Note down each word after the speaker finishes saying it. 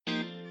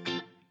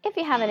If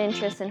you have an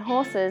interest in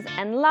horses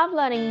and love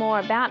learning more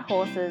about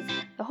horses,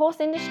 the horse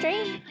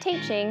industry,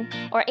 teaching,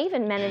 or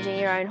even managing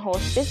your own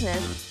horse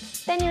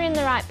business, then you're in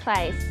the right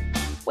place.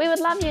 We would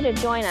love you to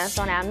join us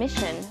on our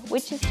mission,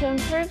 which is to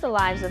improve the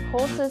lives of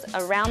horses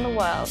around the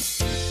world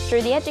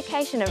through the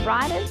education of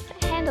riders,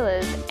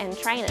 handlers, and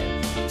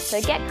trainers.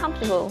 So get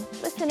comfortable,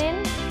 listen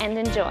in, and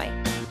enjoy.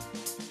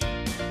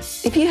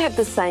 If you have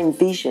the same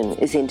vision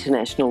as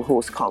International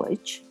Horse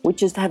College,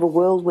 which is to have a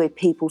world where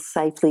people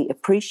safely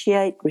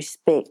appreciate,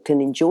 respect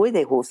and enjoy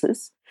their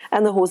horses,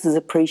 and the horses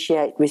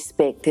appreciate,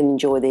 respect and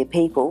enjoy their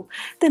people,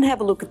 then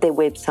have a look at their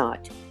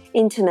website,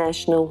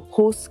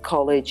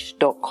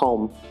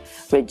 internationalhorsecollege.com,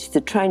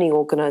 registered training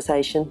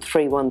organisation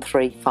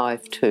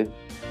 31352.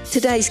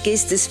 Today's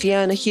guest is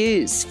Fiona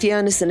Hughes.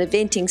 Fiona's an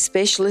eventing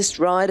specialist,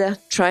 rider,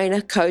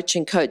 trainer, coach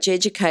and coach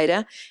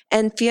educator,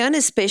 and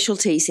Fiona's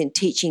specialties in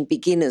teaching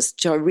beginners,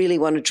 which I really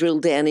want to drill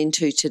down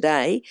into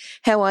today.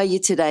 How are you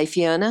today,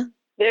 Fiona?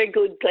 Very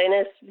good,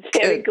 Glenys.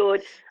 Very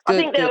good. I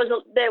think there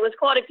was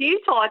quite a few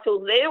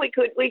titles there. We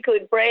could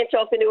branch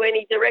off into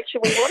any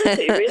direction we wanted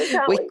to, really,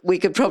 can't we? We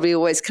could probably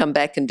always come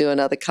back and do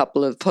another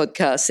couple of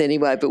podcasts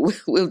anyway, but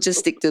we'll just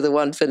stick to the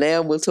one for now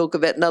and we'll talk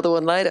about another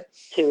one later.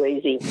 Too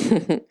easy.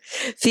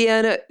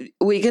 Fiona,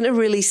 we're going to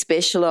really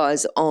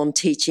specialise on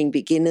teaching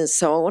beginners,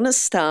 so I want to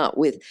start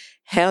with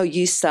how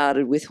you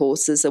started with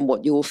horses and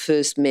what your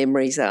first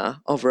memories are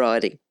of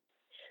riding.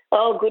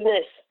 Oh,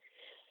 goodness.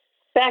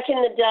 Back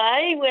in the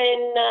day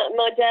when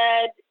my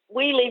dad,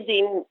 we lived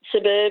in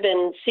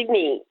suburban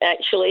Sydney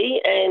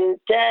actually, and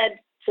Dad,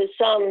 for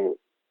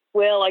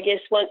I guess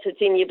once it's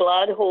in your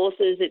blood,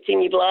 horses, it's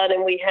in your blood,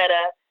 and we had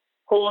a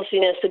horse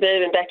in a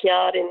suburban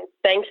backyard in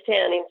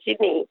Bankstown in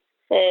Sydney,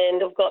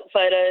 and I've got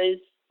photos,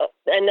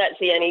 and that's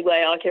the only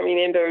way I can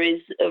remember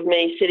is of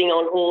me sitting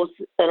on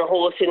a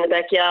horse in the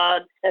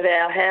backyard of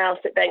our house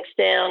at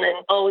Bankstown,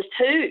 and I was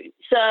 2.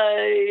 So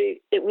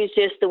it was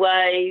just the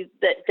way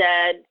that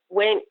Dad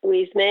went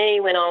with me.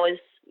 When I was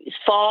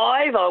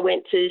 5, I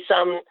went to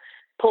some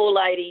poor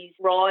lady's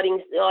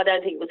riding, I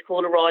don't think it was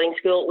called a riding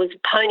school, it was a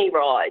pony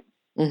ride.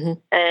 Mm-hmm.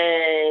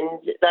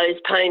 And those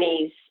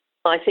ponies,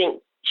 I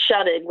think,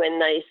 shuddered when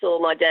they saw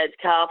my dad's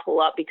car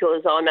pull up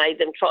because I made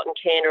them trot and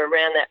canter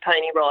around that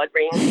pony ride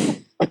ring.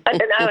 I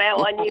don't know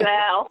how I knew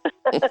how.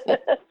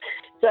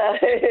 So,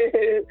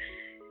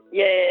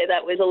 yeah,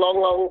 that was a long,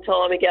 long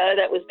time ago.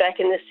 That was back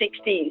in the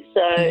 60s.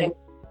 So,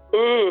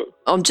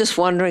 I'm just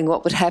wondering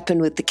what would happen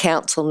with the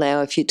council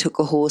now if you took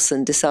a horse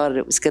and decided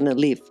it was going to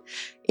live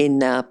in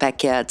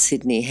backyard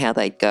Sydney, how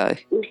they'd go.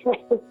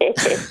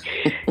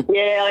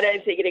 Yeah, I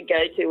don't think it'd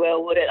go too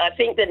well, would it? I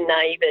think the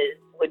neighbours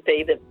would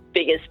be the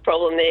biggest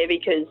problem there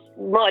because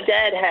my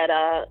dad had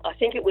I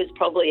think it was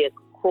probably a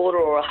quarter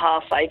or a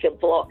half acre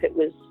block. It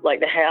was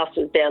like the house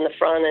was down the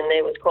front and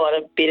there was quite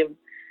a bit of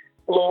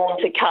lawn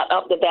to cut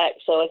up the back,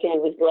 so I think he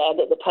was glad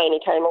that the pony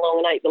came along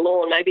and ate the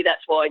lawn. Maybe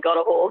that's why I got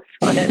a horse.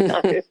 I don't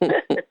know.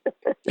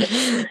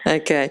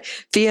 Okay.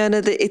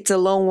 Fiona, it's a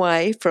long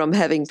way from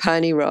having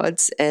pony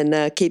rides and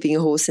keeping a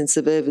horse in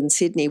suburban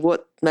Sydney.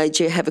 What made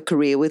you have a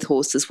career with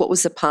horses? What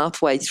was the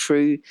pathway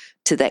through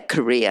to that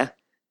career?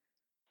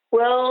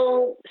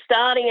 Well,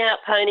 starting out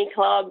Pony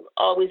Club,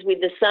 I was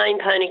with the same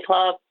Pony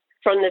Club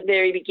from the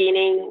very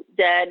beginning.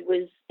 Dad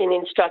was an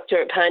instructor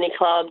at Pony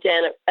Club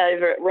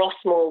over at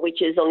Rossmore,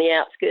 which is on the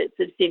outskirts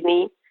of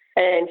Sydney,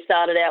 and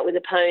started out with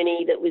a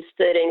pony that was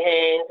 13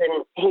 hands,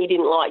 and he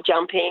didn't like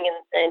jumping,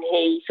 and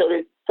he sort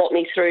of got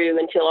me through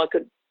until I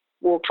could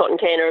walk, trot and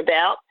canter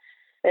about.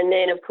 And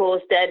then, of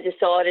course, Dad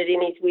decided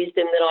in his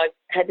wisdom that I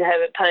had to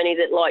have a pony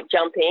that liked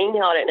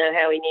jumping. I don't know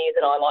how he knew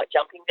that I liked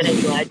jumping, but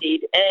anyway, I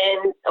did.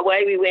 And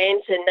away we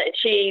went, and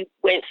she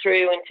went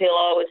through until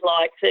I was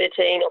like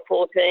 13 or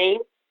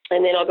 14.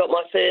 And then I got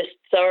my first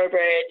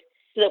thoroughbred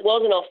that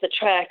wasn't off the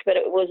track, but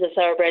it was a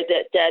thoroughbred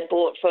that Dad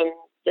bought from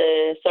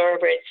the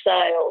thoroughbred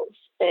sales.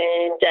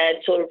 And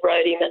Dad sort of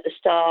rode him at the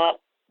start.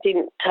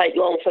 Didn't take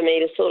long for me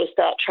to sort of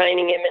start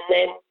training him, and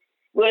then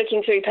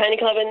working through Pony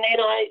Club. And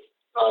then I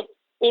got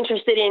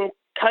interested in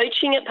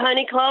coaching at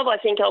Pony Club. I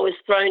think I was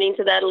thrown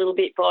into that a little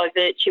bit by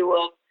virtue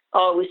of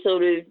I was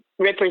sort of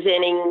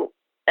representing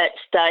at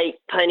state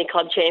Pony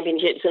Club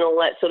championships and all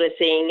that sort of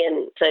thing.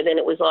 And so then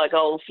it was like,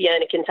 oh,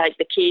 Fiona can take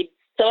the kids.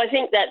 So I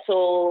think that's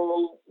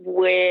all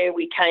where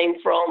we came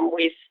from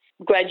with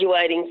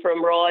graduating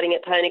from riding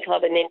at Pony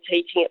Club and then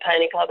teaching at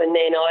Pony Club, and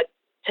then I'd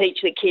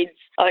teach the kids.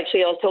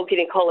 Actually, I was talking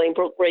to Colleen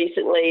Brooke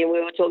recently, and we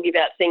were talking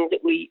about things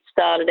that we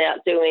started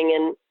out doing,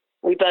 and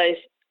we both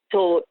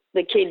taught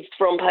the kids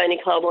from Pony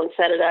Club on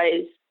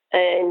Saturdays,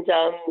 and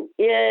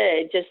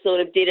just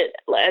sort of did it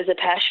as a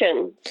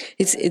passion.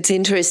 It's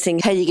interesting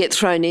how you get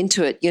thrown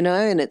into it,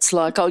 and it's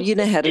like, oh, you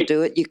know how to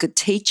do it, you could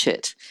teach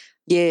it.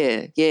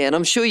 Yeah, and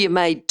I'm sure you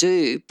may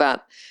do,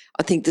 but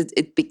I think that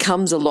it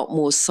becomes a lot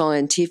more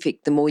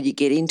scientific the more you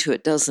get into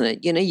it, doesn't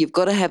it? You've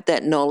got to have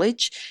that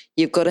knowledge,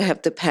 you've got to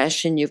have the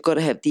passion, you've got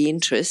to have the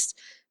interest.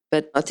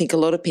 But I think a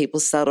lot of people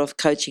start off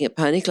coaching at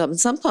Pony Club, and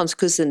sometimes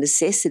because of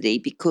necessity,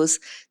 because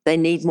they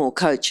need more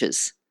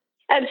coaches.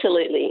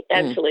 Absolutely.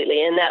 And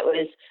that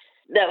was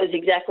that was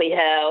exactly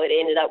how it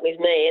ended up with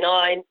me. And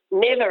I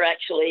never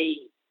actually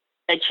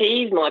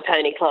achieved my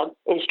Pony Club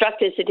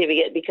instructor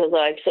certificate because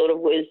I sort of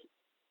was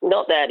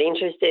not that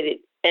interested.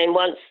 And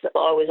once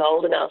I was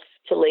old enough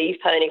to leave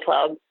Pony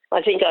Club,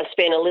 I think I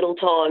spent a little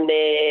time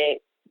there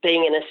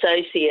being an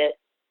associate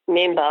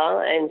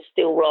member and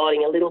still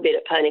riding a little bit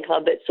at Pony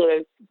Club. But sort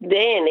of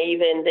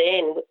even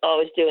then, I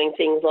was doing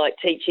things like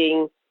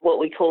teaching what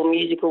we call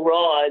musical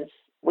rides,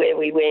 where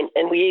we went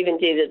and we even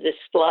did a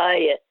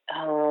display at,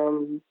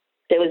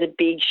 there was a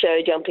big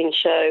show jumping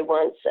show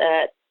once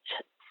at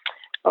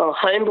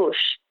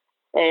Homebush,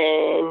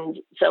 and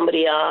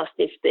somebody asked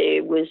if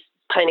there was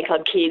Pony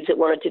Club kids that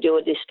wanted to do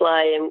a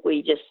display, and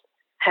we just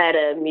had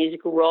a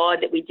musical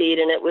ride that we did,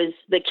 and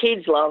the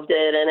kids loved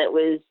it, and it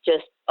was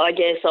just, I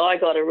guess I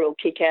got a real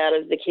kick out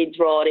of the kids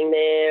riding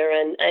there,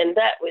 and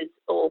that was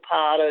all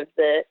part of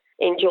the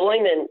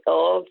enjoyment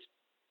of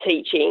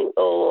teaching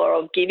or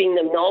of giving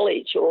them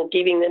knowledge or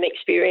giving them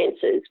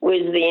experiences,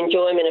 was the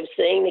enjoyment of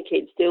seeing the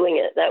kids doing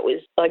it. That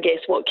was, I guess,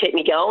 what kept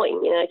me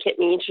going, kept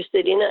me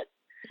interested in it.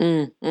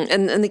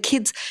 And the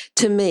kids,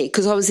 to me,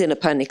 because I was in a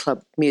Pony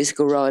Club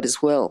musical ride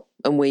as well,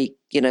 and we,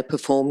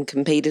 performed,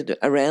 competed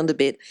around a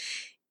bit,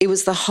 it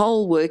was the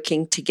whole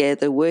working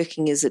together,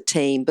 working as a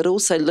team, but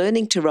also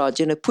learning to ride,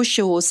 push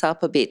your horse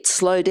up a bit,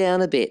 slow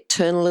down a bit,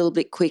 turn a little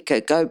bit quicker,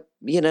 go,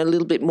 a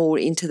little bit more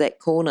into that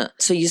corner.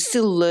 So you're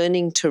still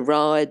learning to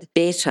ride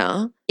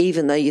better,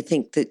 even though you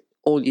think that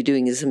all you're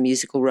doing is a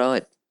musical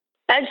ride.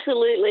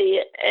 Absolutely.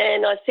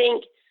 And I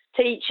think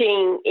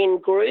teaching in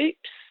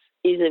groups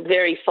is a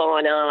very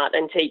fine art,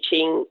 and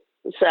teaching,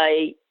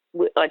 say,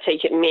 I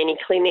teach at many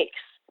clinics,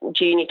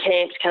 junior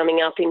camps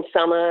coming up in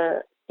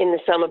the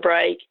summer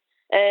break,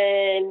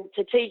 and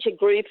to teach a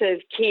group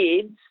of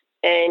kids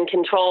and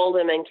control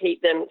them and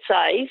keep them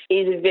safe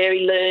is a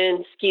very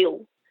learned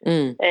skill.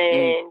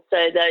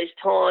 So those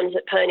times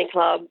at Pony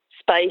Club,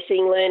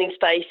 learning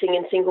spacing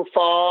and single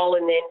file,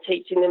 and then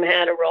teaching them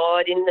how to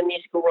ride in the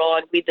musical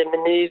ride with the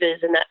manoeuvres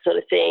and that sort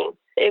of thing,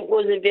 it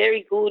was a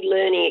very good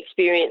learning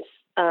experience,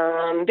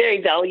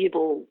 very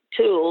valuable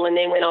tool. And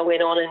then when I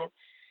went on and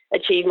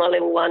achieved my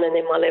level 1 and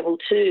then my level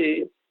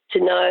 2, to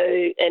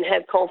know and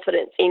have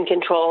confidence in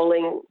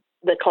controlling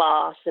the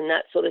class and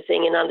that sort of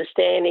thing, and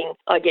understanding,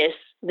 I guess,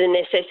 the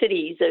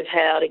necessities of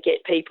how to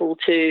get people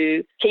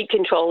to keep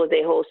control of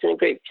their horse in a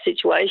group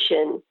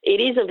situation. It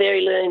is a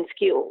very learned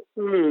skill.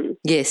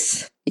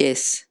 Yes,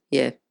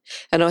 yeah.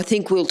 And I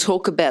think we'll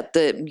talk about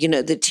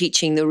the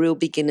teaching the real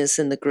beginners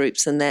and the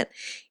groups and that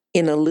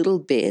in a little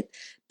bit.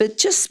 But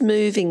just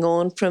moving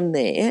on from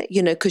there,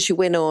 because you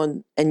went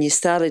on and you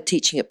started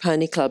teaching at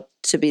Pony Club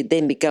to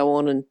go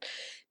on and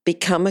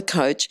become a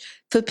coach.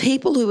 For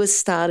people who are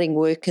starting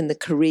work in the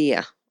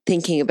career,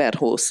 thinking about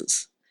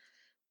horses,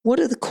 what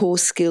are the core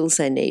skills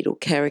they need or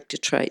character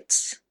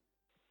traits?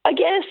 I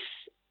guess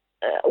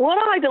what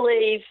I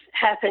believe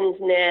happens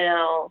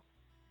now,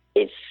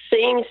 it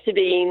seems to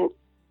be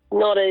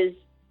not as,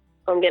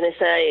 I'm going to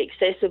say,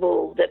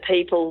 accessible that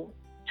people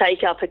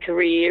take up a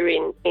career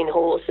in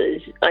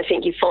horses. I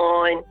think you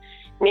find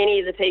many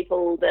of the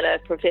people that are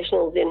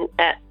professionals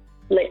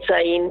let's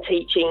say in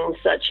teaching,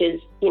 such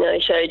as,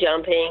 show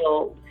jumping,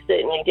 or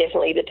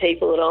definitely the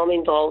people that I'm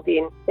involved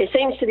in, there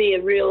seems to be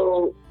a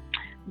real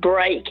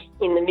break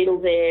in the middle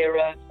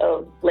there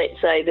of let's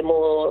say, the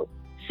more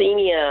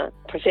senior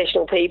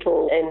professional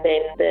people, and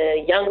then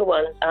the younger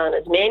ones aren't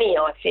as many,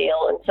 I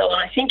feel. And so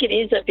I think it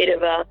is a bit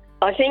of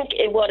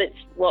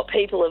what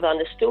people have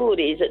understood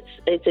is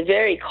it's a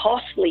very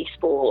costly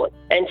sport,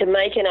 and to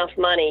make enough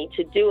money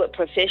to do it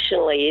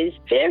professionally is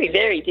very,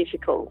 very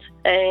difficult.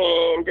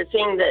 And the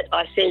thing that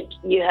I think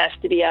you have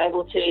to be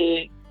able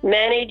to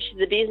manage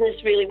the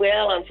business really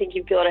well. I think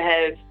you've got to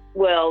have,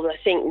 I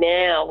think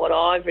now what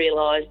I've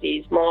realised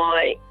is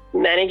my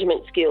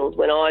management skills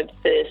when I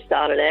first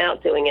started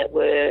out doing it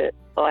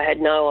I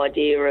had no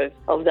idea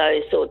of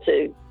those sorts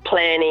of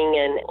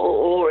planning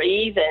or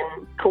even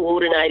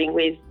coordinating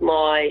with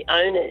my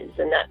owners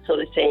and that sort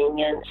of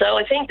thing. And so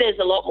I think there's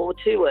a lot more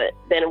to it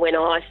than when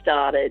I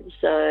started.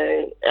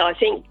 So I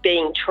think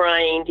being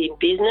trained in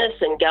business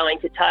and going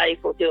to TAFE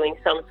or doing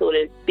some sort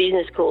of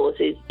business course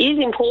is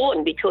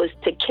important, because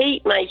to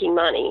keep making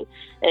money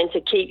and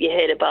to keep your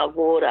head above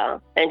water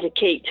and to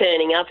keep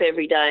turning up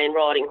every day and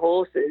riding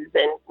horses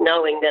and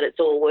knowing that it's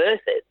all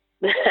worth it,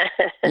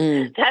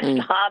 that's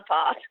the hard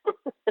part.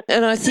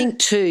 And I think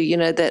too,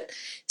 that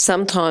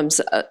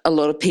sometimes a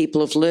lot of people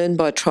have learned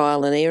by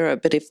trial and error,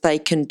 but if they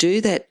can do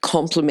that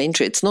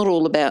complementary, it's not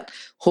all about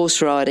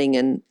horse riding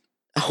and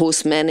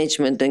horse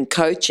management and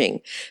coaching,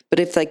 but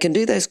if they can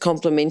do those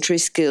complementary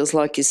skills,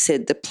 like you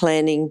said, the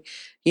planning,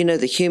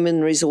 the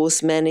human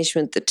resource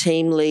management, the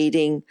team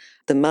leading,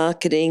 the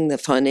marketing, the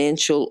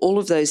financial, all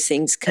of those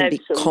things can be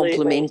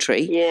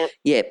complementary.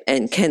 Yeah,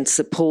 and can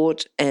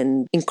support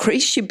and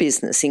increase your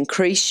business,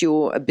 increase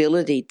your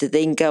ability to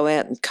then go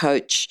out and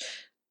coach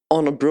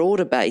on a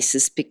broader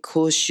basis,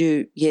 because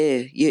you're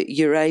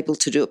able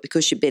to do it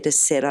because you're better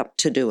set up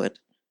to do it.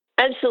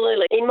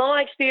 Absolutely. In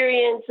my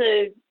experience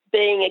of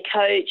being a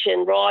coach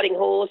and riding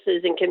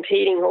horses and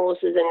competing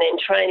horses and then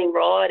training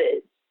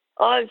riders,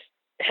 I've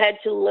had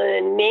to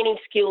learn many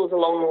skills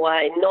along the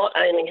way, not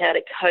only how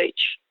to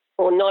coach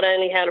or not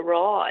only how to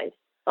ride.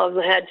 I've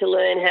had to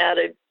learn how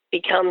to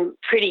become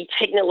pretty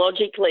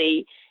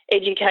technologically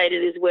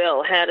educated as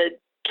well, how to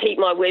keep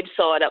my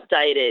website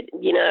updated,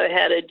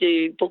 how to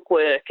do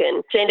bookwork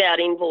and send out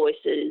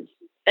invoices.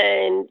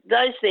 And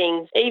those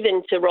things,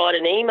 even to write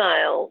an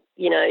email,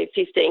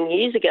 15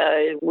 years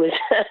ago was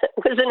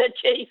was an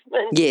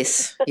achievement.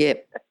 Yes,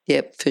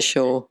 yep, for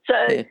sure.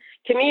 So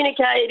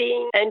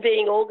communicating and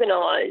being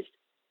organised.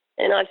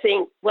 And I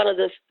think one of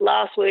the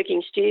last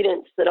working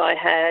students that I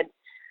had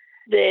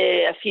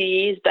there a few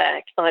years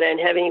back, I don't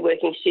have any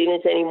working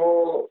students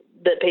anymore,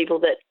 the people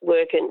that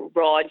work and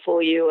ride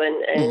for you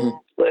and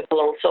work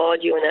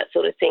alongside you and that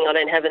sort of thing. I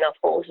don't have enough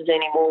horses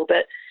anymore.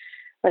 But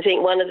I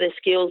think one of the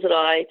skills that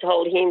I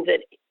told him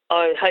that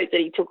I hope that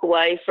he took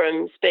away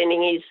from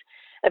spending his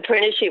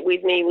apprenticeship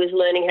with me was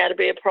learning how to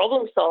be a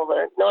problem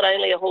solver, not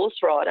only a horse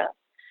rider.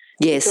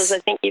 Yes. Because I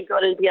think you've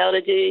got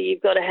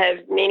to have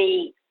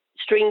many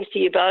strings to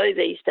your bow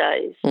these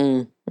days.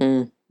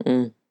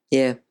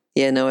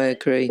 Yeah, no, I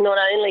agree. Not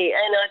only,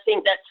 and I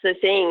think that's the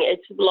thing,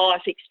 it's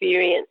life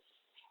experience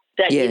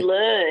that you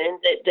learn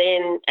that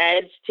then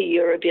adds to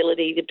your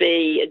ability to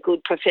be a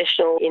good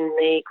professional in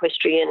the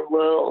equestrian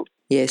world.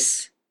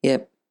 Yes,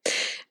 yep.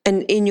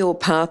 And in your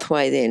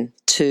pathway then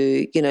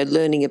to,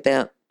 learning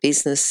about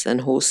business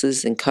and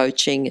horses and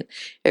coaching and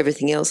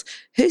everything else,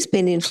 who's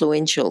been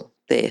influential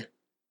there?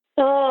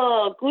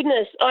 Oh,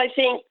 goodness. I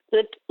think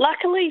that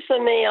luckily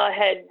for me, I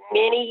had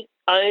many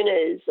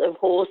owners of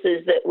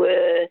horses that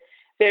were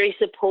very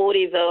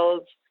supportive of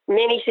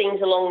many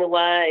things along the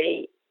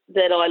way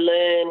that I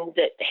learned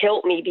that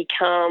helped me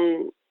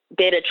become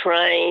better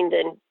trained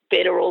and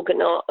better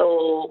organised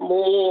or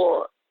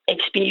more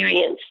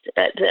experienced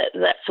at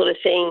that sort of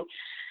thing.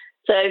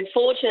 So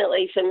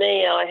fortunately for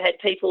me, I had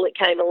people that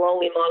came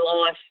along in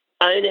my life,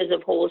 owners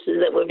of horses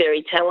that were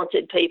very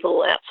talented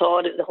people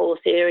outside of the horse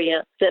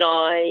area that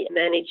I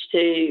managed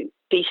to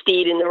be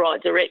steered in the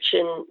right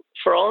direction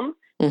from.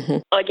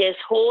 I guess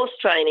horse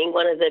training,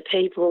 one of the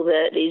people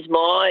that is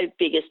my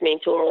biggest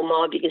mentor or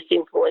my biggest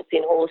influence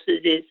in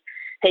horses is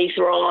Heath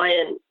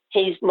Ryan.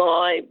 He's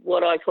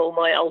what I call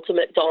my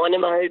ultimate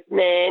dynamo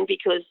man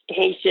because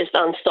he's just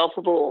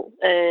unstoppable.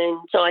 And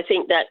so I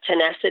think that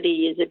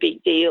tenacity is a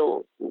big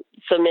deal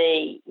for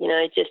me,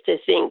 just to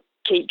think,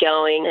 keep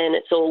going and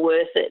it's all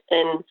worth it.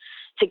 And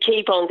to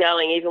keep on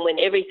going even when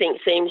everything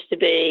seems to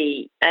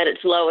be at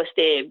its lowest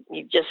ebb,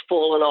 you've just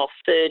fallen off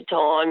third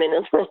time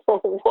and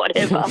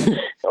whatever,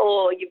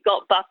 or you've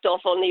got bucked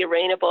off on the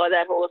arena by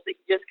that horse that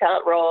you just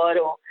can't ride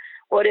or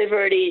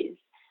whatever it is,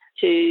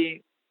 to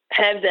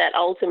have that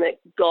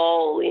ultimate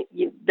goal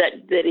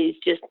that is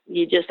just,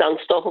 you're just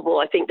unstoppable.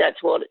 I think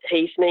that's what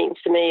Heath means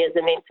to me as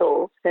a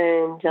mentor.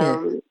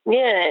 And,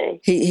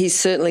 He's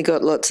certainly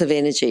got lots of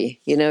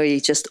energy. He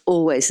just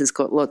always has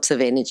got lots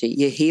of energy.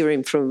 You hear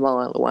him from a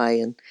mile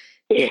away and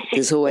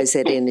there's always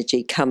that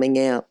energy coming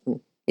out. And,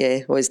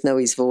 always know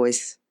his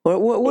voice.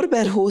 What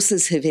about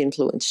horses have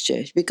influenced you?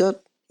 Have you got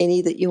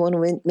any that you want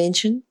to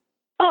mention?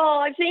 Oh,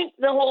 I think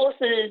the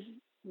horses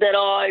that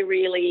I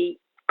really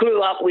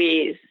grew up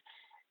with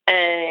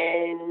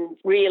and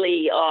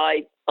really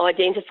I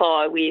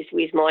identify with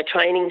my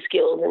training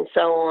skills and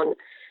so on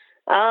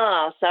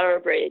are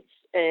thoroughbreds.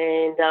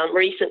 And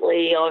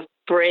recently I've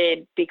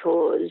bred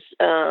because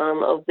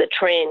of the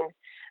trend,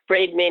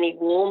 bred many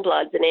warm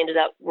bloods and ended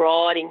up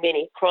riding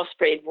many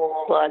crossbred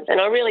warm bloods.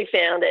 And I really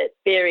found it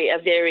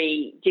a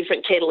very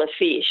different kettle of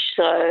fish.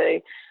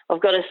 So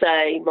I've got to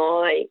say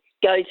my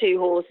go-to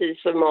horses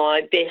for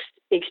my best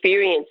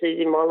experiences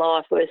in my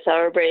life were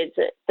thoroughbreds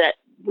that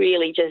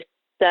really just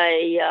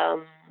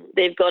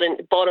they've got a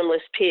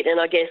bottomless pit,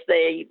 and I guess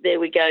there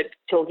we go,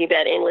 talking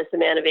about endless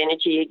amount of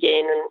energy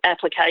again and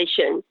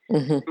application,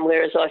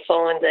 whereas I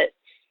find that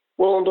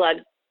warm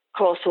blood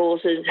cross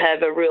horses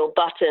have a real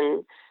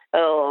button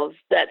of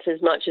that's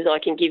as much as I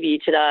can give you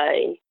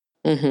today.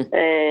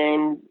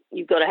 And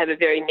you've got to have a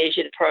very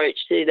measured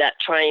approach to that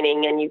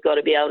training, and you've got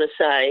to be able to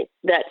say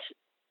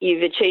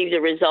you've achieved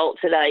a result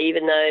today,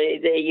 even though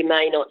you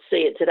may not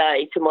see it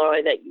today, tomorrow.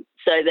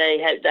 So they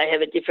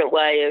have a different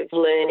way of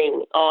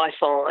learning, I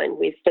find,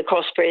 with the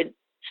crossbred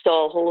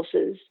style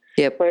horses.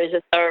 Yep. Whereas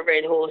a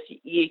thoroughbred horse,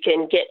 you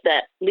can get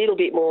that little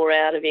bit more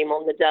out of him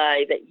on the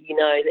day that you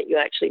know that you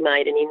actually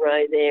made an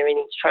inroad there in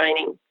his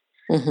training.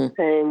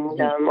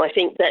 And I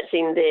think that's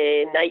in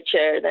their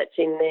nature, that's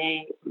in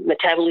their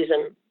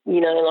metabolism,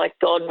 like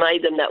God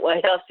made them that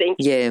way, I think.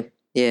 Yeah.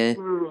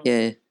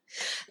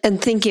 And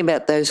thinking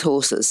about those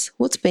horses,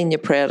 what's been your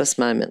proudest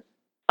moment?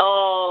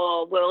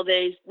 Oh, well,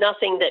 there's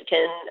nothing that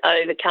can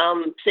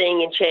overcome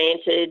seeing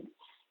Enchanted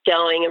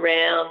going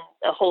around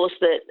a horse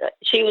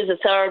she was a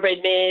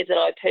thoroughbred mare that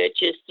I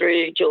purchased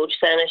through George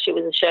Sanner. She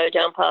was a show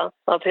jumper.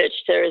 I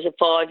purchased her as a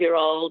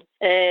 5-year-old,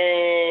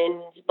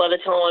 and by the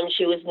time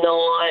she was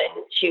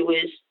 9, she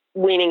was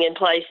winning and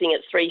placing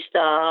at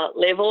 3-star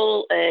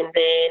level, and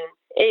then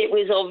it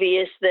was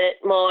obvious that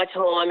my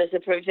time as a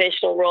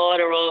professional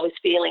rider, I was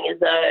feeling as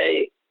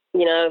though,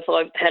 if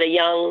I had a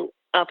young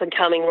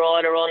up-and-coming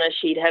rider on her,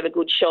 she'd have a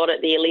good shot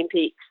at the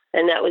Olympics.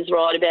 And that was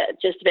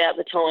just about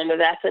the time of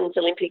Athens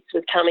Olympics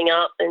was coming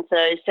up. And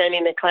so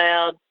Sammy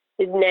McLeod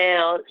is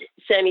now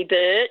Sammy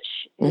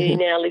Birch, who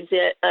now lives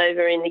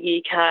over in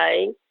the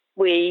UK.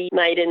 We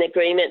made an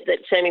agreement that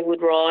Sammy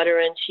would ride her,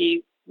 and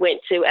she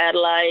went to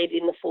Adelaide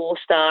in the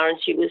 4-star, and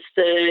she was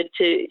third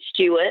to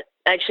Stewart.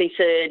 Actually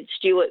third,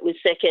 Stewart was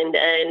second,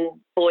 and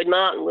Boyd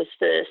Martin was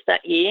first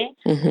that year.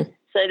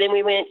 So then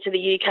we went to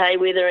the UK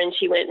with her, and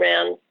she went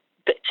round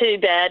 2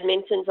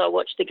 badmintons. I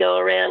watched her go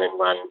around and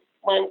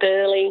won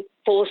Burleigh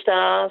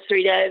 4-star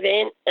 3-day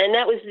event, and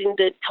that was in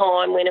the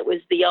time when it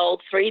was the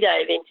old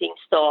 3-day eventing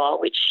style,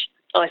 which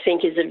I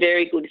think is a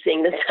very good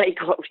thing that they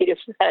got rid of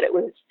that. It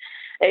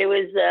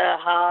was a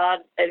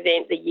hard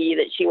event the year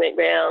that she went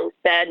round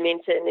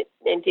badminton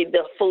and did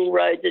the full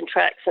roads and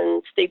tracks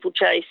and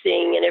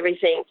steeplechasing and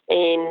everything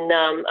in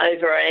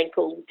over her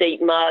ankle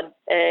deep mud.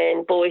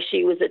 And boy,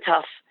 she was a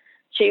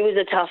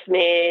tough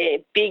mare,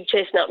 big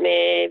chestnut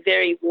mare,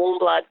 very warm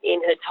blood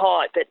in her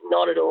type, but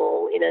not at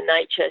all in her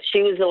nature.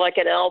 She was like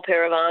an old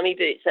pair of army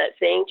boots, that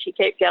thing. She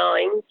kept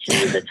going.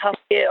 She was a tough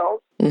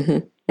girl.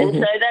 And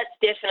so that's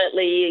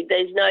definitely,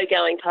 there's no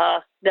going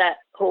past that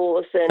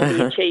horse and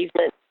the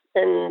achievement.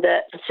 And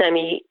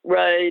Sammy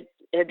rode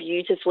her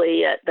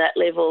beautifully at that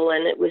level,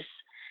 and it was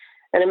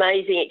an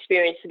amazing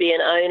experience to be an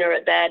owner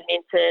at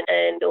badminton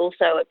and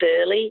also at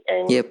Burleigh.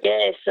 And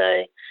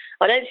so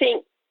I don't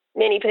think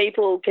many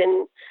people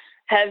can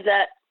have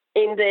that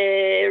in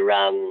their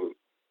No,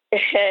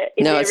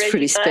 it's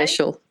pretty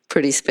special,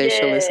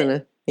 isn't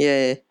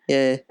it?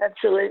 Yeah.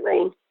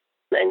 Absolutely.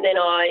 And then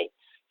I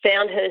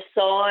found her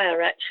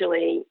sire,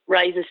 actually,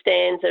 Razor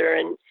Stanza,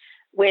 and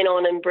went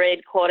on and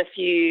bred quite a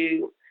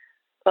few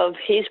of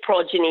his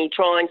progeny,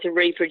 trying to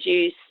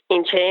reproduce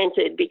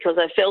Enchanted, because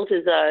I felt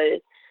as though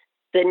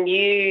the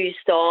new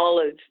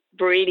style of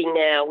breeding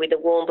now with the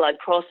warm blood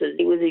crosses,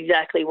 it was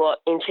exactly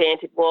what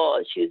Enchanted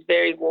was. She was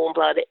very warm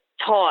blood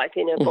type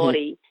in her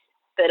body,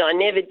 but I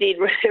never did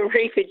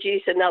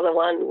reproduce another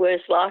one,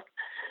 worse luck.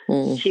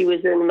 She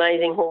was an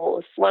amazing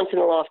horse, once in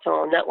a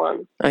lifetime, that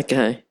one.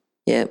 Okay,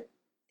 yeah.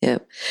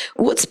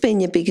 What's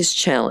been your biggest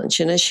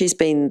challenge? She's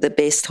been the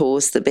best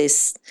horse, the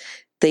best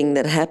thing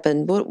that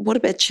happened. What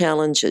about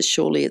challenges?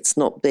 Surely it's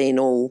not been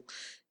all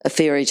a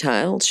fairy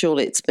tale.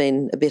 Surely it's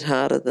been a bit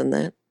harder than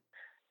that.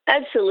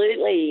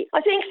 Absolutely.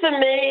 I think for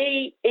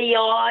me,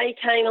 EI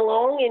came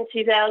along in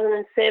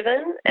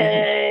 2007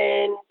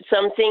 and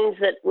some things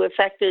that were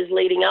factors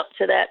leading up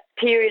to that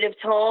period of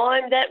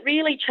time that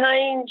really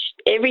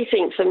changed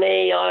everything for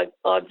me. I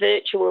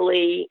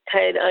virtually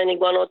had only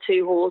 1 or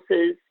 2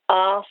 horses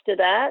after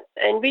that,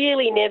 and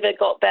really never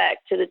got back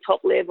to the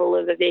top level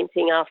of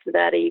eventing after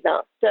that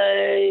either.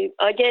 So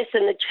I guess,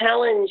 and the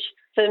challenge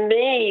for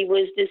me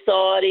was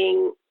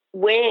deciding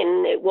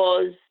when it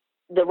was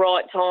the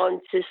right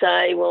time to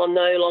say, well, I'm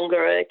no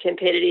longer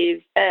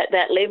competitive at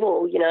that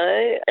level,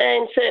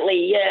 And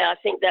certainly, I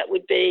think that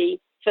would be,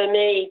 for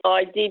me,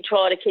 I did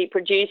try to keep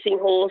producing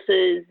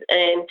horses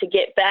and to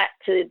get back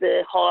to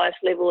the highest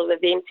level of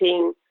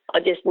eventing. I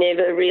just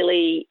never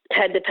really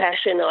had the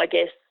passion, I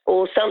guess,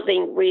 or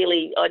something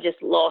really. I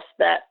just lost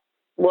that,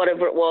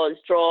 whatever it was,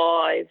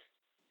 drive,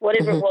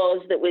 whatever it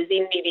was that was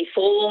in me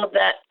before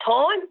that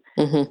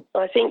time.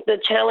 I think the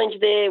challenge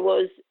there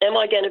was, am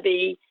I going to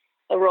be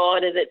a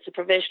rider that's a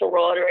professional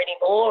rider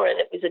anymore? And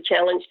it was a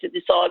challenge to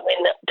decide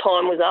when that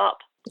time was up.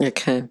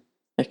 Okay.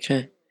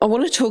 I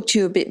want to talk to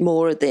you a bit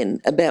more then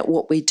about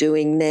what we're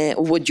doing now,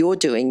 or what you're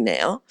doing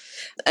now,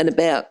 and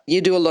about, you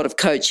do a lot of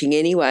coaching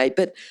anyway,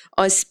 but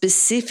I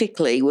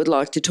specifically would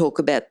like to talk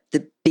about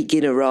the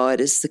beginner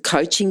riders, the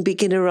coaching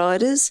beginner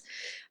riders,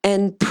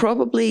 and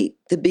probably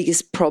the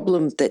biggest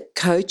problem that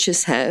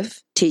coaches have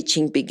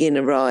teaching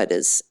beginner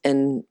riders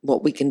and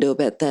what we can do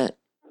about that.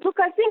 Look,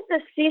 I think the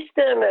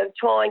system of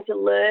trying to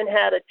learn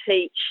how to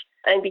teach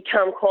and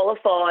become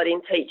qualified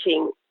in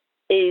teaching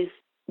is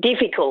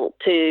difficult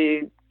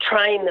to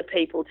train the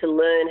people to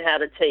learn how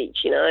to teach.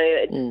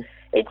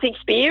 It's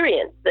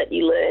experience that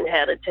you learn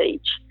how to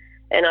teach.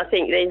 And I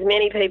think there's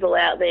many people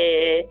out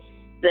there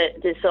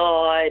that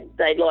decide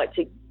they'd like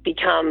to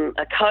become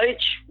a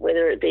coach,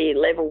 whether it be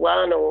level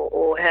 1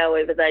 or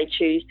however they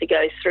choose to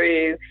go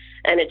through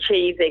and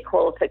achieve their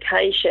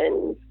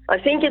qualifications. I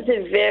think it's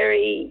a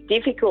very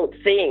difficult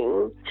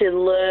thing to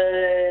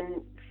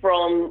learn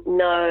from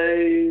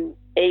no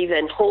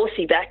even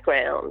horsey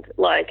background.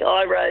 Like,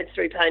 I rode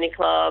through Pony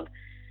Club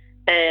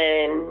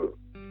and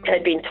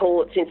had been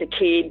taught since a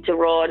kid to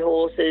ride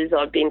horses.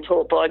 I'd been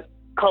taught by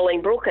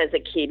Colleen Brook as a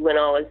kid when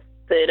I was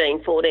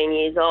 13, 14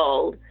 years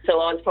old. So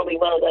I was probably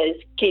one of those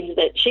kids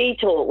that she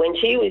taught when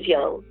she was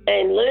young.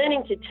 And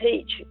learning to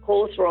teach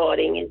horse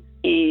riding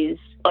is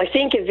I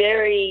think, a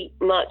very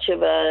much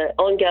of an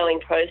ongoing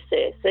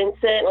process. And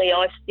certainly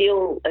I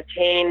still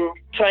attend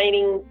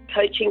training,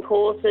 coaching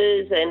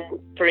courses. And,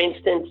 for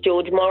instance,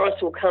 George Morris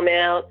will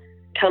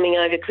coming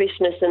over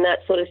Christmas and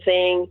that sort of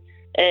thing.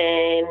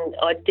 And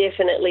I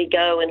definitely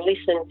go and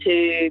listen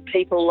to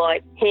people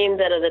like him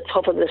that are the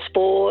top of the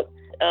sport.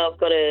 I've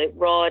got a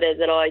rider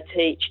that I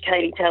teach,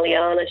 Katie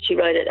Taliana. She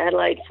rode at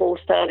Adelaide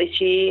 4-star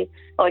this year.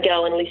 I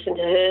go and listen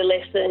to her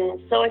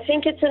lessons. So I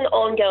think it's an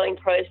ongoing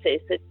process.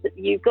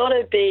 You've got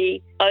to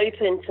be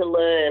open to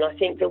learn. I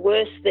think the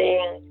worst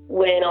thing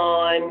when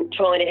I'm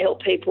trying to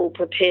help people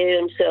prepare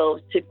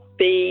themselves to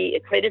be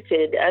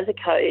accredited as a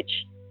coach,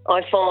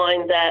 I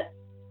find that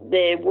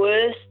the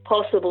worst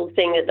possible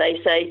thing that they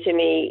say to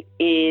me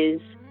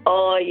is,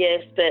 oh,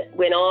 yes, but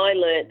when I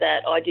learnt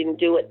that, I didn't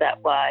do it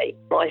that way.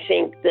 I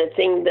think the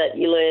thing that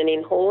you learn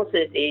in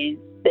horses is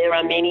there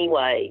are many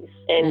ways,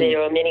 and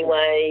there are many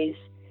ways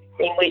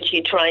in which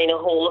you train a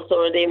horse,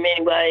 or there are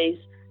many ways,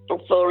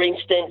 for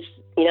instance,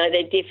 you know,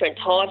 there are different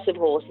types of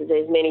horses.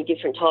 There's many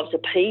different types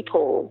of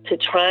people to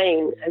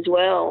train as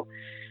well.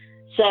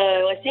 So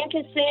I think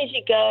as soon as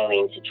you go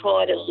in to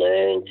try to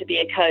learn to be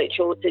a coach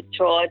or to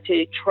try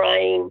to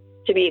train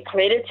to be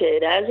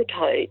accredited as a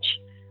coach,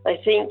 I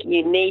think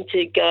you need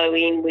to go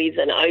in with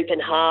an open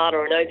heart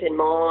or an open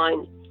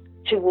mind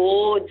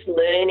towards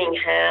learning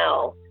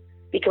how.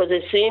 Because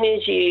as soon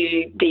as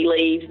you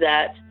believe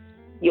that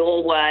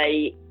your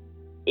way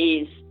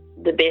is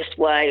the best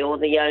way or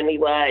the only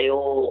way,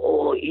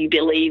 or you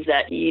believe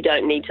that you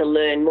don't need to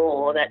learn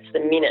more, that's the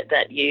minute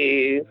that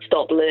you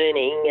stop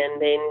learning,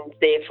 and then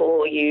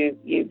therefore you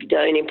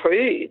don't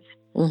improve.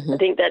 I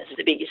think that's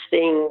the biggest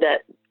thing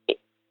that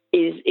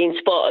is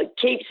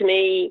keeps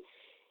me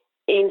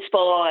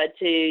inspired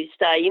to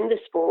stay in the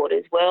sport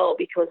as well,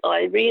 because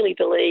I really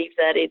believe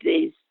that it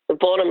is the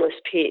bottomless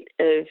pit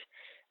of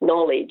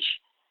knowledge.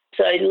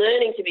 So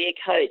learning to be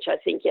a coach, I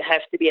think you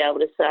have to be able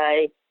to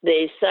say,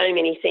 there's so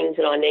many things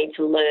that I need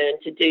to learn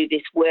to do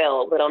this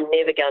well, but I'm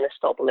never going to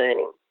stop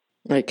learning.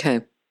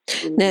 Okay.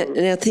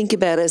 Now think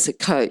about as a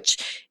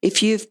coach,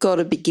 if you've got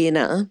a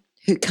beginner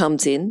who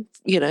comes in,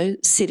 you know,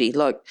 city,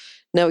 like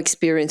no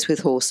experience with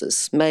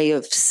horses, may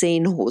have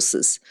seen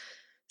horses,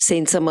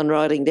 seen someone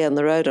riding down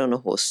the road on a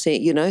horse,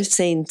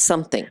 seen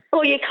something.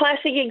 Well, your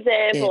classic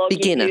example, I'll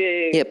beginner.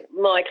 give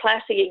you my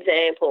classic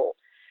example.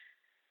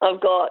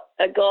 I've got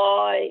a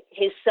guy,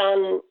 his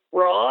son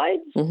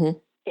rides.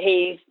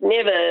 He's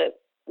never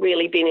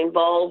really been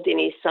involved in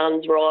his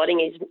son's riding.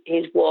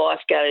 His wife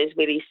goes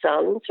with his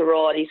son to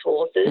ride his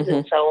horses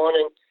and so on,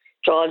 and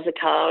drives the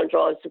car and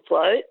drives the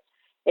float,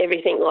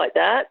 everything like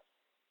that.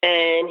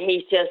 And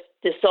he's just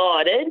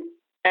decided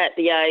at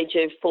the age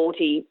of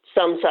 40,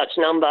 some such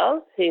number,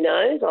 who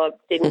knows, I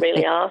didn't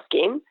really ask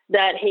him,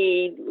 that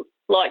he'd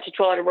like to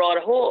try to ride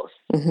a horse.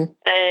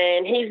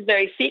 And he's a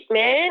very fit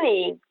man.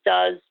 He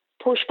does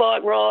push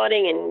bike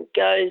riding and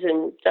goes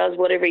and does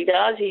whatever he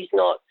does.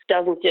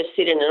 Doesn't just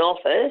sit in an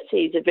office.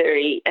 He's a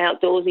very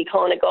outdoorsy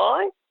kind of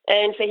guy.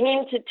 And for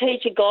him to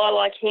teach a guy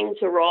like him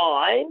to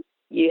ride,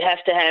 you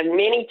have to have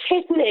many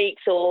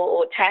techniques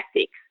or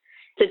tactics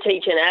to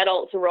teach an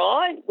adult to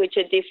ride, which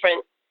are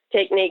different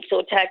techniques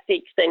or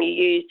tactics than you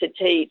use to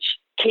teach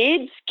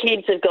kids.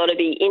 Kids have got to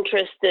be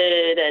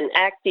interested and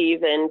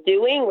active and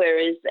doing,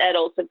 whereas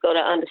adults have got to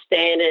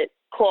understand it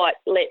quite,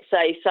 let's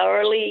say,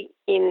 thoroughly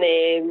in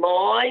their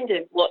mind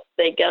of what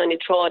they're going to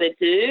try to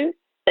do.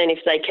 And if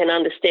they can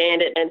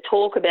understand it and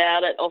talk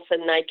about it,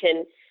 often they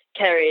can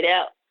carry it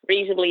out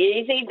reasonably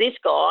easy. This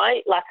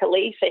guy,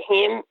 luckily for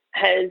him,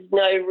 has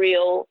no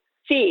real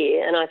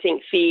fear, and I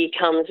think fear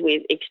comes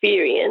with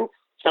experience.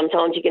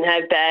 Sometimes you can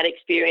have bad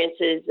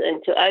experiences,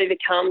 and to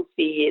overcome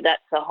fear,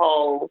 that's a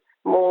whole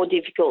more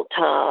difficult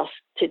task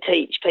to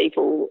teach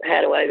people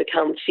how to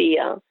overcome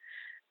fear.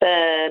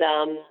 But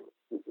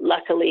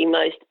luckily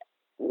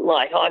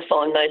I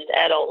find most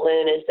adult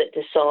learners that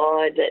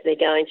decide that they're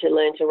going to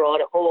learn to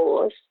ride a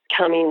horse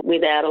come in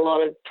without a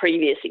lot of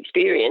previous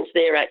experience.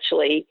 They're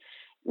actually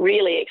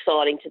really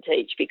exciting to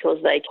teach because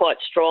they're quite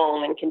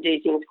strong and can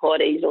do things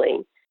quite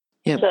easily.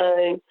 Yep.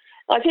 So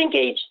I think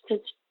each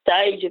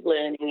stage of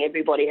learning,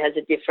 everybody has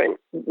a different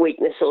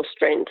weakness or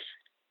strength.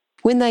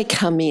 When they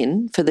come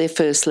in for their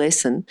first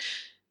lesson,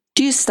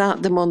 do you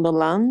start them on the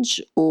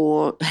lunge,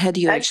 or how do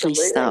you actually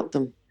start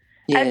them?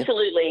 Yeah.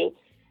 Absolutely.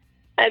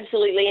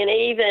 And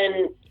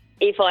even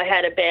if I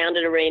had a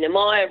bounded arena,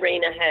 my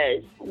arena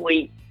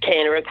we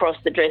canter across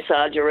the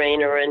dressage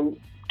arena and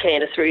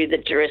canter through the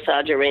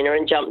dressage arena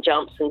and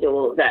jumps and do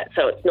all of that.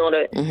 So it's not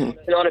a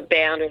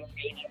bounded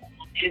arena.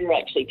 I've never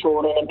actually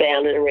taught in a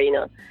bounded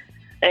arena.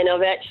 And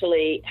I've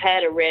actually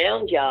had a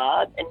round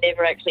yard and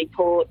never actually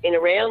taught in a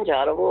round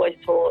yard. I've always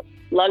taught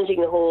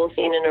lunging the horse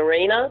in an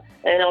arena,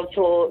 and I've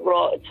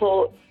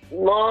taught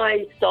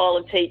my style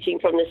of teaching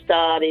from the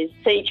start is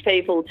teach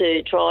people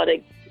to try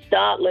to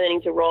start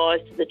learning to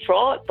rise to the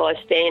trot by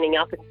standing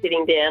up and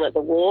sitting down at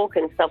the walk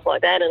and stuff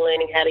like that, and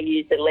learning how to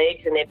use their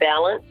legs and their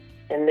balance.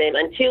 And then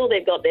until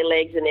they've got their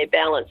legs and their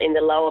balance in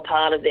the lower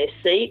part of their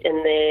seat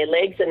and their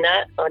legs and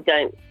that, I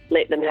don't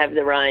let them have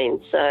the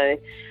reins.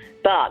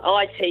 But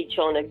I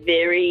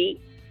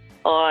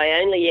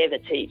only ever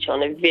teach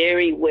on a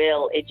very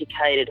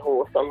well-educated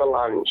horse on the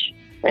lunge,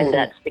 and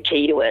that's the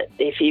key to it.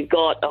 If you've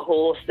got a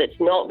horse that's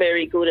not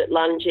very good at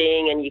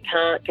lunging and you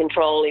can't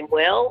control him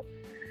well,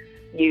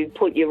 you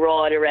put your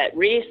rider at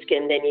risk,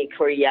 and then you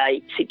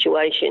create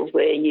situations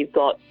where you've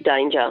got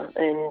danger,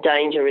 and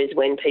danger is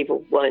when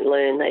people won't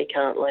learn, they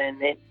can't learn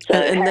that. So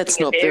and that's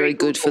not very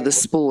good for the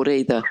sport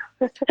either.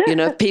 You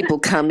know, if people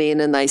come in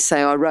and they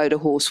say, I rode a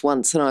horse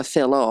once and I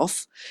fell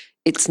off,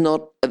 it's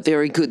not a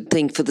very good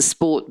thing for the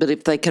sport. But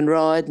if they can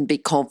ride and be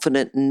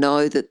confident and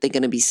know that they're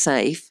going to be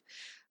safe,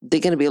 they're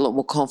going to be a lot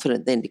more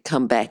confident then to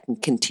come back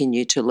and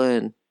continue to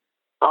learn.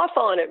 I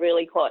find it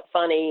really quite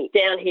funny.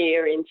 Down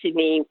here in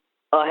Sydney,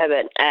 I have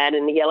an ad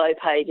in the Yellow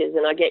Pages,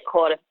 and I get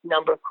quite a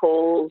number of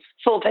calls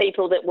for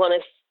people that want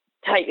to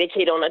take their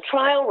kid on a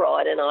trail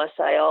ride, and I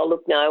say, oh,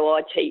 look, no,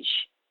 I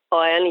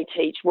only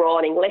teach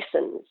riding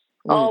lessons.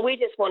 Oh, we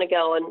just want to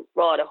go and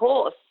ride a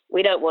horse.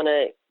 We don't want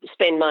to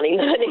spend money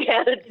learning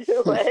how to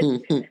do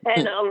it.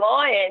 And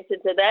my answer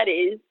to that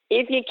is,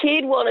 if your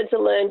kid wanted to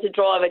learn to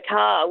drive a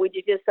car, would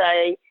you just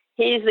say,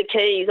 here's the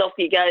keys, off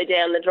you go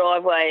down the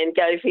driveway and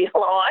go for your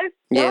life?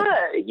 Yep.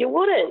 No, you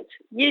wouldn't.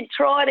 You'd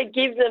try to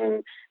give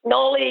them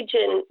knowledge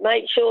and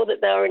make sure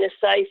that they were in a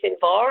safe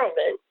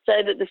environment,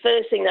 so that the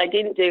first thing they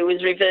didn't do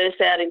was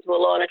reverse out into a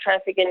line of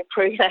traffic and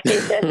create a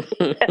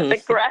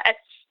crash.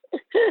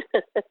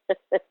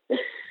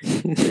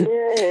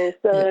 Yeah,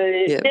 so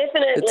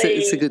definitely.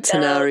 It's a good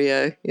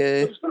scenario,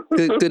 yeah.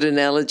 Good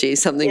analogy,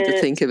 something to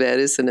think about,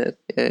 isn't it?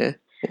 Yeah.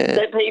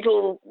 That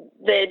people,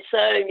 they're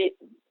so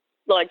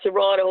like to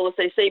ride a horse,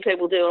 they see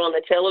people do it on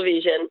the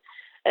television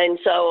and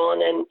so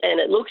on, and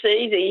it looks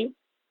easy.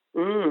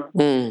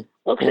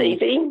 Looks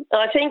easy.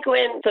 I think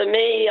for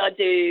me, I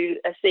do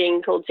a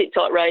thing called Sit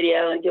Tight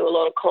Radio and do a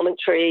lot of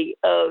commentary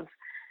of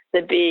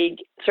the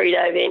big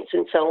 3-day events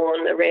and so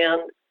on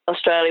around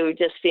Australia. We've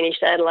just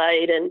finished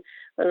Adelaide, and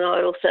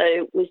I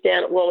also was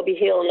down at Wallaby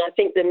Hill, and I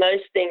think the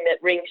most thing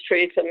that rings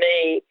true for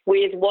me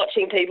with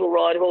watching people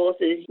ride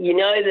horses, you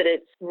know that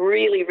it's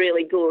really,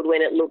 really good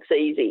when it looks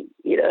easy.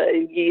 You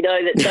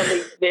know that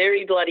somebody's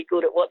very bloody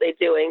good at what they're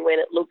doing when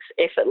it looks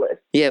effortless.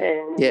 Yep.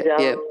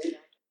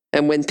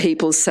 And when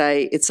people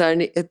say it's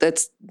only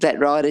that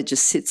rider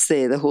just sits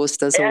there, the horse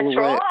does all the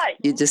work. Right.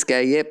 You just go,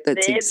 yep,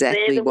 that's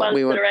exactly what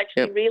we want. They're the ones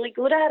that are actually really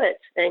good at it,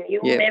 and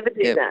you will never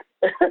do that.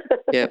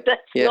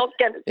 That's not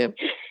going to.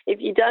 If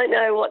you don't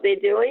know what they're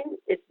doing,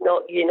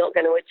 you're not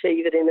going to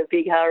achieve it in a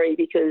big hurry,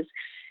 because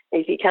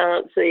if you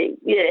can't see,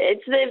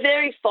 they're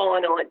very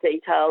finite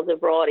details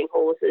of riding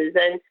horses.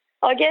 And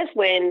I guess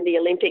when the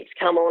Olympics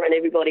come on and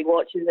everybody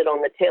watches it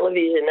on the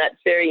television,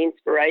 that's very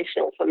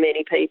inspirational for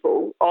many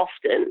people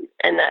often,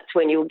 and that's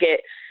when you'll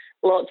get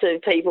lots of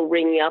people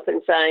ringing up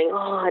and saying,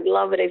 oh, I'd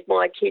love it if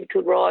my kid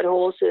could ride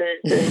horses.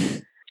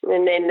 And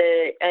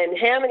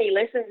how many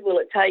lessons will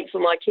it take for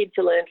my kid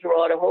to learn to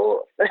ride a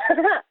horse?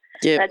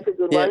 That's a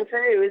good one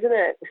too, isn't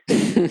it?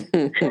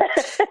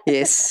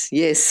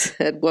 Yes.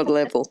 At what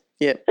level?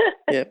 Yep.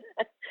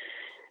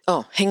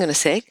 Oh, hang on a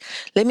sec.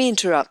 Let me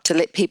interrupt to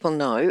let people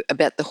know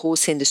about the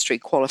horse industry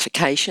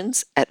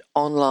qualifications at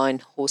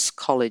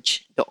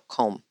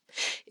onlinehorsecollege.com.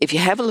 If you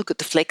have a look at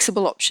the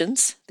flexible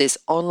options, there's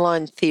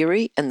online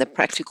theory, and the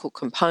practical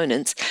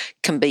components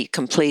can be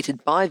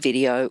completed by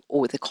video or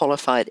with a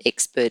qualified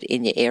expert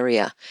in your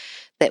area.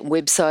 That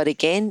website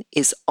again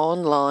is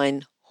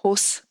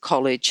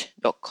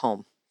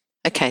onlinehorsecollege.com.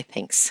 Okay,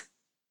 thanks.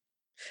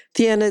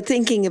 Deanna,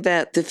 thinking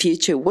about the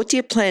future, what do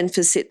you plan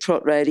for Sit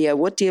Trot Radio?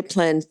 What do you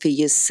plan for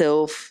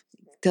yourself?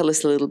 Tell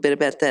us a little bit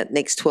about that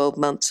next 12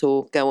 months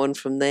or go on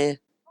from there.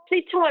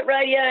 Sit Tight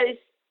Radio's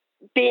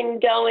been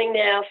going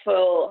now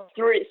for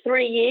 3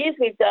 years.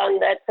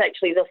 That's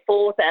actually the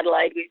 4th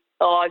Adelaide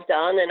I've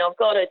done, and I've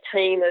got a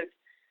team of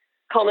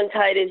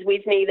commentators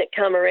with me that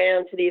come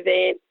around to the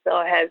events.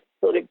 I have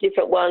sort of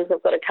different ones.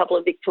 I've got a couple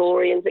of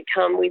Victorians that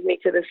come with me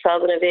to the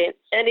southern events,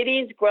 and it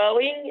is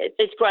growing.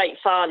 It's great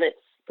fun. It's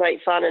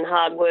great fun and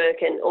hard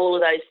work and all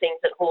of those things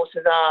that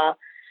horses are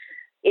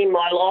in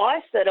my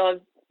life that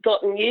I've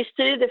gotten used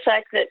to. The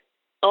fact that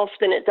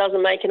often it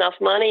doesn't make enough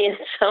money and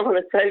so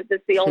on, so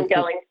that's the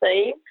ongoing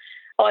theme.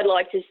 I'd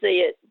like to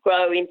see it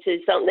grow into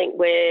something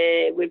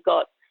where we've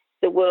got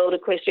the World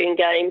Equestrian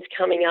Games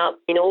coming up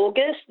in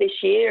August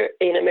this year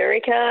in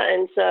America,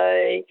 and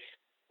so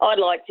I'd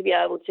like to be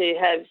able to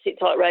have Sit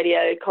Tight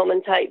Radio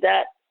commentate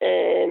that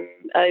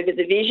over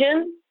the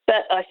vision.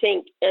 But I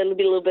think it'll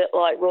be a little bit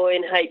like Roy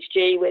and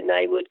HG when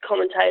they would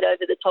commentate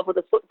over the top of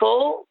the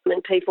football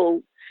and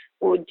people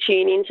would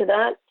tune into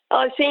that.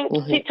 I think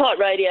Sit Tight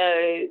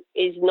Radio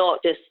is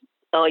not just,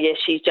 oh, yes,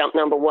 she's jumped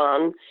number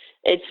 1.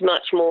 It's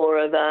much more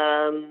of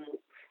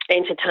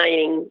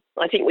entertaining.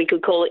 I think we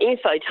could call it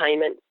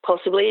infotainment,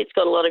 possibly. It's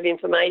got a lot of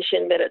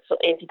information, but it's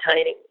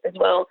entertaining as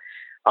well.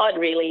 That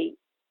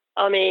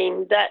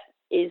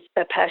is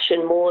a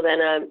passion more than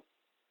a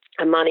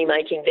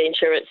money-making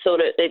venture. It's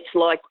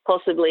like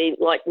possibly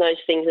like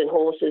most things in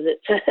horses.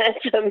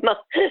 It's a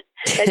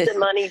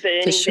money-burning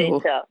venture.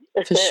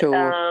 For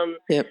sure.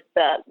 But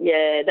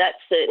that's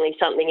certainly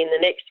something in the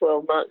next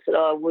 12 months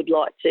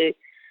that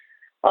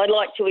I'd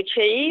like to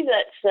achieve.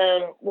 That's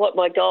what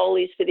my goal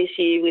is for this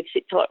year with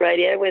Sit Tight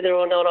Radio. Whether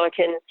or not I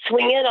can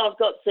swing it, I've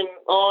got some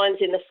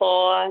irons in the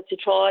fire to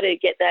try to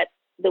get that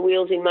the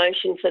wheels in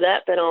motion for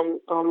that, but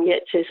I'm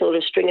yet to sort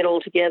of string it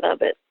all together.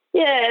 But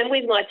yeah, and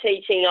with my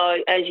teaching,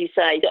 as you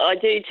say, I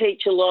do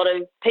teach a lot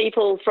of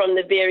people from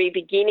the very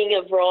beginning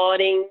of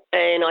riding,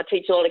 and I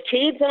teach a lot of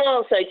kids, and I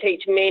also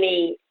teach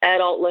many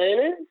adult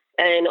learners,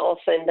 and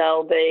often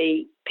they'll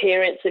be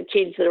parents of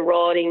kids that are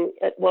riding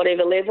at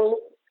whatever level.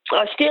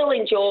 I still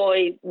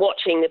enjoy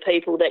watching the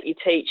people that you're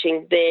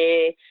teaching,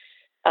 their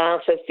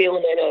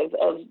fulfilment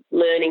of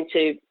learning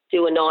to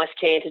do a nice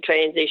canter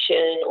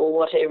transition or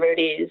whatever it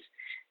is.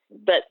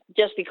 But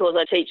just because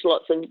I teach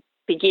lots of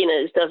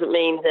beginners doesn't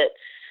mean that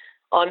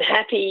I'm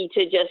happy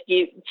to just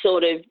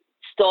sort of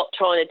stop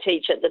trying to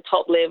teach at the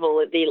top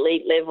level, at the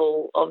elite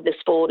level of the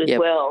sport as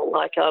well.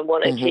 Like I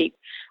want to keep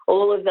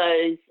all of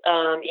those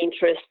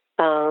interests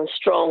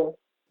strong.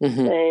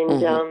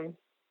 And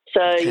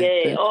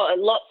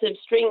lots of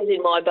strings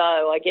in my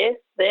bow, I guess,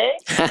 there.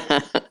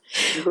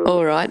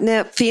 All right.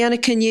 Now, Fiona,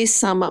 can you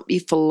sum up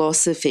your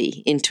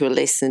philosophy into a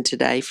lesson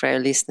today for our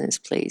listeners,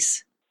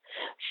 please?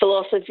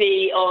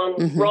 Philosophy on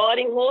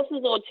riding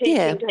horses or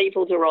teaching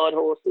people to ride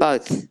horses?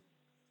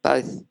 Both.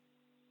 I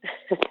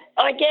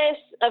guess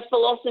a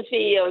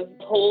philosophy of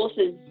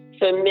horses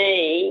for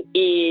me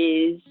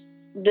is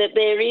that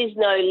there is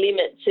no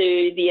limit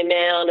to the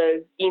amount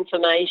of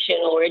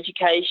information or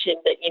education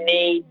that you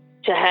need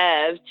to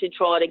have to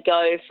try to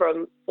go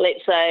from,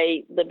 let's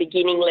say, the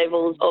beginning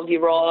levels of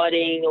your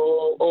riding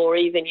or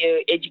even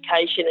your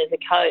education as a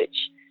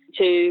coach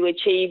to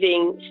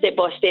achieving step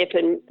by step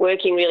and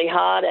working really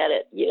hard at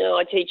it. You know,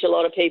 I teach a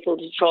lot of people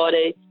to try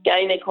to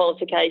gain their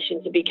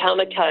qualification to become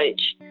a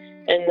coach,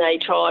 and they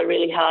try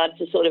really hard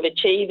to sort of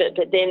achieve it,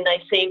 but then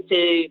they seem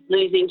to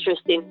lose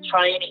interest in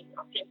training.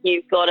 I think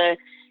you've got to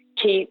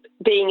keep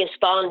being a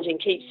sponge and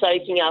keep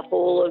soaking up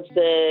all of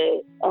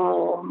the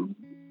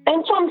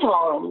and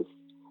sometimes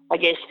I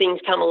guess things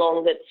come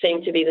along that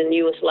seem to be the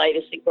newest,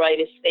 latest and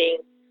greatest thing,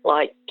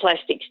 like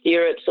plastic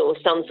stirrups or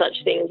some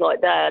such things like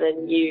that,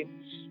 and you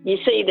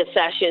see the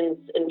fashions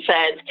and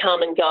fads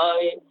come and go,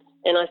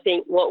 and I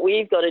think what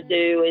we've got to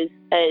do is,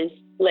 as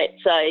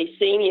let's say,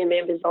 senior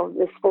members of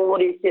the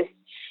sport, is just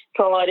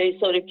try to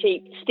sort of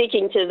keep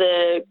sticking to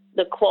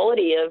the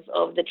quality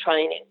of the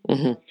training.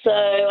 So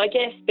I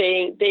guess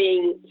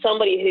being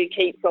somebody who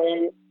keeps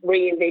on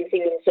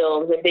reinventing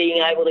themselves and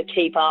being able to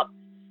keep up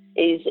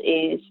is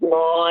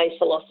my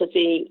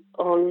philosophy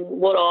on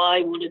what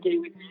I want to do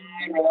with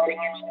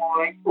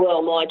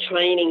my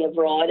training of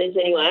riders.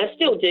 Anyway, I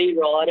still do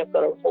ride. I've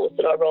got a horse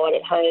that I ride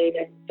at home,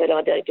 but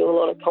I don't do a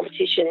lot of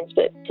competitions.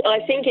 But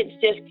I think it's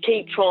just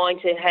keep trying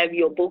to have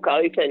your book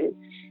open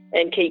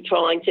and keep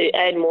trying to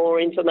add more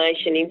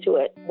information into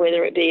it,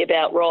 whether it be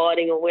about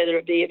riding or whether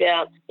it be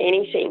about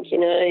anything, you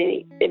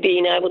know,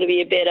 being able to be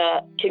a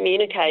better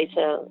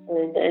communicator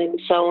and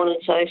so on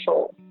and so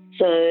forth.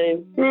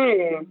 So,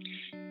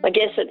 I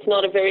guess it's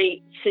not a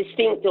very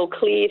succinct or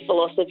clear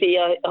philosophy.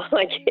 I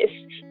guess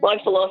my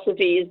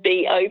philosophy is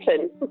be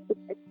open.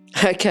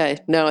 Okay.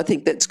 No, I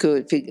think that's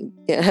good.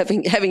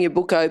 Having your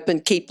book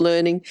open, keep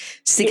learning,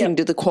 sticking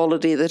to the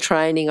quality of the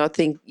training. I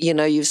think, you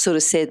know, you've sort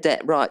of said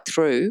that right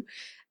through.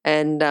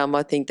 And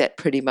I think that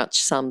pretty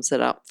much sums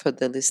it up for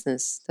the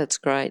listeners. That's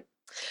great.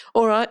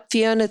 All right,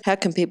 Fiona, how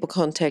can people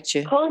contact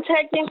you?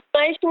 Contact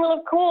information, well,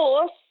 of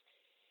course,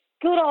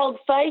 good old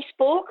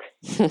Facebook.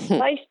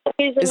 Facebook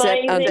is amazing. Is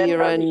that under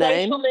your own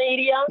name? Social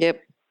media.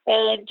 Yep.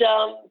 And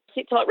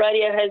Sit Tight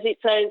Radio has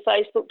its own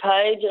Facebook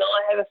page, and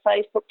I have a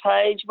Facebook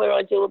page where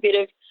I do a bit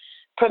of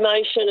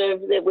promotion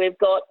of that. We've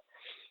got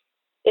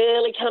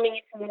early coming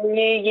into the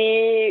new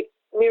year,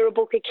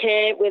 Mirrabooka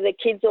camp, where the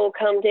kids all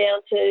come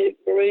down to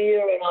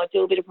Moruya, and I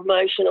do a bit of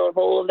promotion of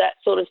all of that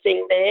sort of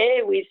thing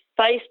there with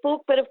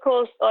Facebook. But, of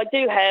course, I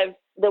do have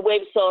the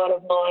website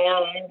of my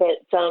own,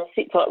 but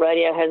Sit Tight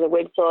Radio has a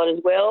website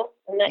as well,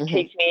 and that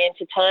keeps me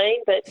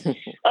entertained. But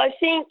I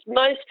think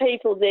most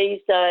people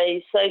these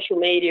days, social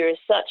media is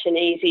such an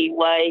easy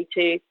way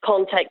to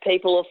contact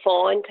people or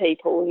find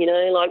people, you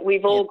know. Like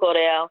we've all got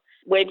our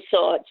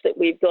websites that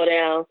we've got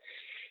our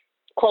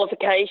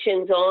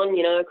qualifications on,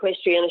 you know,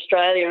 Equestrian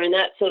Australia and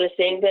that sort of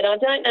thing. But I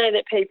don't know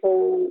that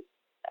people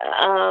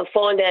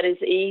find that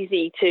as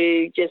easy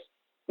to just,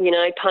 you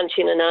know, punch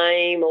in a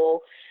name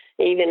or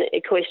even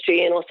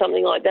Equestrian or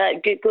something like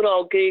that. Good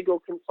old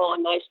Google can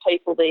find most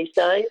people these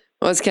days.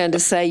 I was going to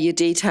say your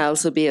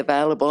details will be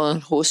available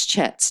on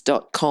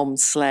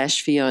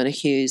horsechats.com/Fiona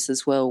Hughes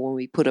as well when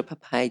we put up a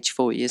page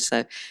for you.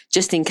 So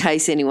just in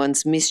case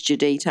anyone's missed your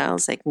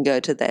details, they can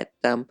go to that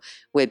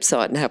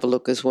website and have a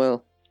look as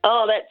well.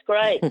 Oh, that's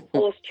great.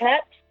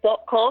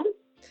 horsechats.com.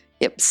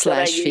 Yep,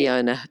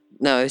 /Fiona.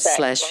 No,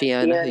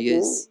 /Fiona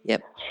Hughes.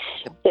 Yep.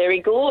 Very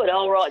good.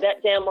 I'll write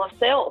that down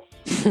myself.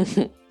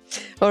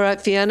 All right,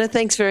 Fiona,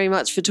 thanks very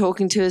much for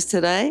talking to us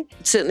today.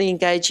 It's certainly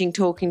engaging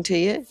talking to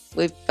you.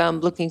 We're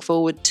looking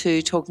forward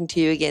to talking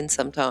to you again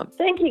sometime.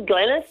 Thank you,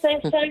 Glenys.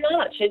 Thanks so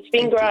much. It's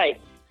been great.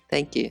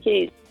 Thank you.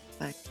 Cheers.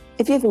 Bye.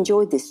 If you've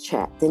enjoyed this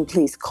chat, then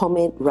please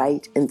comment,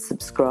 rate and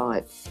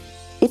subscribe.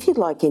 If you'd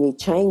like any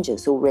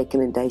changes or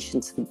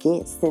recommendations for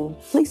guests, then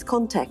please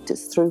contact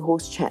us through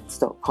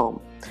horsechats.com.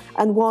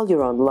 And while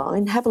you're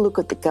online, have a look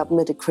at the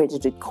government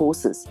accredited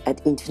courses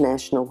at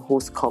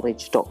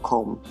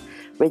internationalhorsecollege.com.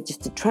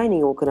 Registered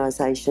Training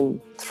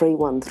Organisation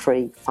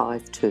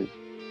 31352.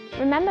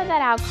 Remember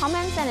that our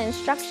comments and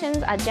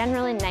instructions are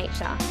general in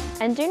nature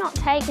and do not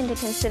take into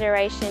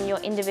consideration your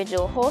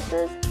individual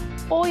horses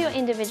or your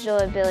individual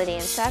ability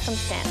and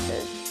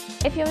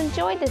circumstances. If you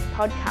enjoyed this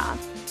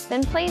podcast,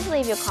 then please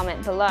leave your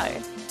comment below.